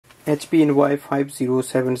HP Envoy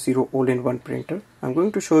 5070 all-in-one printer. I'm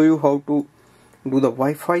going to show you how to do the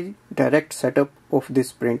Wi-Fi direct setup of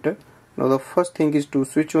this printer. Now the first thing is to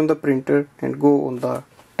switch on the printer and go on the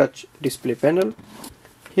touch display panel.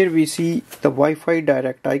 Here we see the Wi-Fi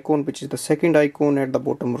direct icon, which is the second icon at the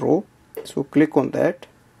bottom row. So click on that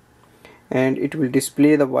and it will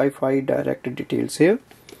display the Wi-Fi direct details here.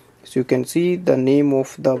 So you can see the name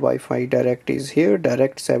of the Wi-Fi direct is here,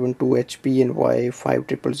 Direct 72 HP Envoy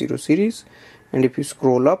 5000 series, and if you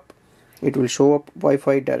scroll up it will show up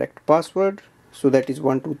Wi-Fi direct password, so that is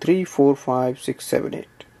 12345678. You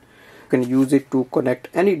can use it to connect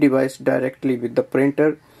any device directly with the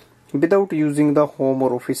printer without using the home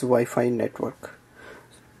or office Wi-Fi network.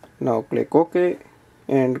 Now click OK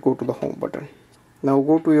and go to the home button. Now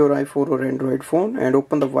go to your iPhone or Android phone and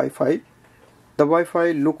open the Wi-Fi. The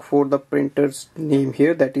Wi-Fi, look for the printer's name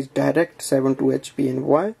here, that is Direct 72 HP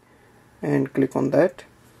Envoy, and click on that.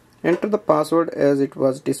 Enter the password as it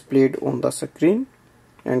was displayed on the screen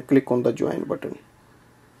and click on the join button.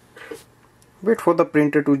 Wait for the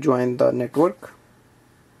printer to join the network.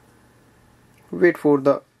 Wait for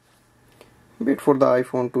the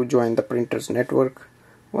iPhone to join the printer's network.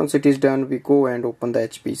 Once it is done, we go and open the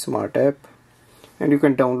HP Smart app, and you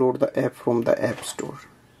can download the app from the App Store.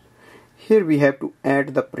 Here we have to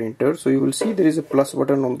add the printer, so you will see there is a plus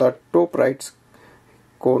button on the top right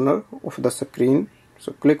corner of the screen.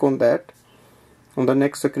 So click on that. On the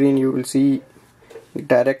next screen you will see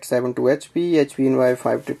Direct 72 HP Envoy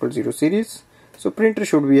 5000 series. So printer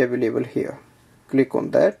should be available here. Click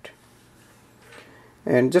on that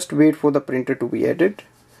and just wait for the printer to be added.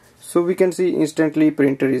 So we can see instantly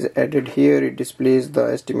printer is added here. It displays the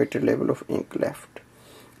estimated level of ink left.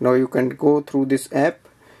 Now you can go through this app.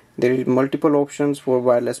 There is multiple options for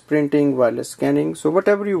wireless printing, wireless scanning. So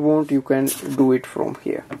whatever you want, you can do it from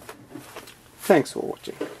here. Thanks for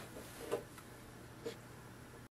watching.